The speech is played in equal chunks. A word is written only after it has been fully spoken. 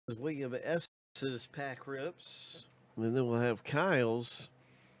William S's pack rips. And then we'll have Kyle's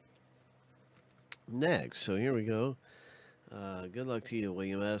next. So here we go. Good luck to you,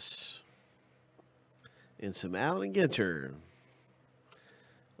 William S. And some Allen and Ginter.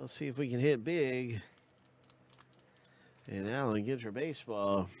 Let's see if we can hit big. And Allen and Ginter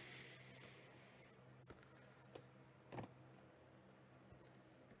baseball.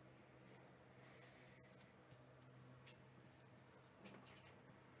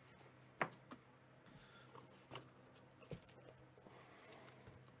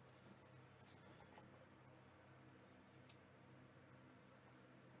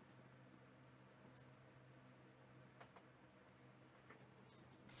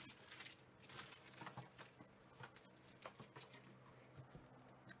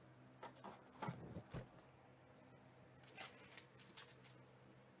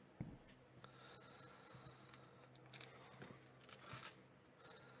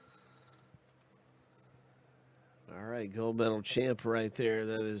 All right, gold medal champ right there.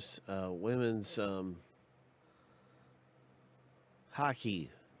 That is women's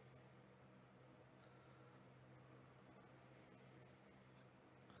hockey.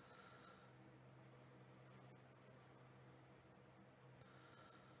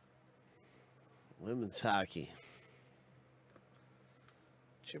 Women's hockey.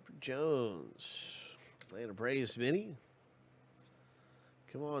 Chipper Jones. Atlanta Braves mini.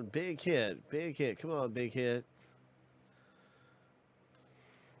 Come on, big hit. Big hit. Come on, big hit.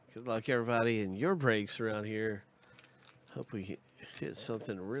 Good luck, everybody, in your breaks around here. Hope we hit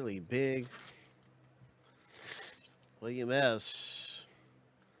something really big. William S.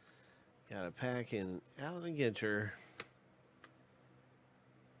 Got a pack in Allen and Ginter.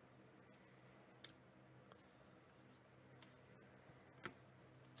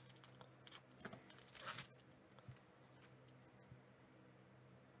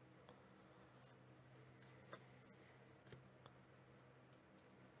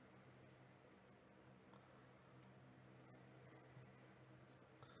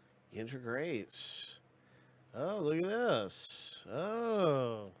 Ginter greats. Oh, look at this.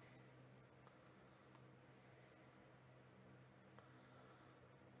 Oh.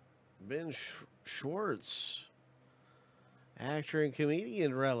 Ben Schwartz. Actor and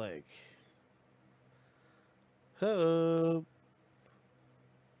comedian relic. Hope.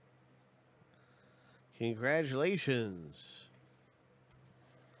 Congratulations.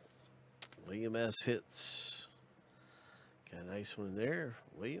 William S. hits. Got a nice one there,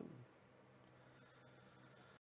 William.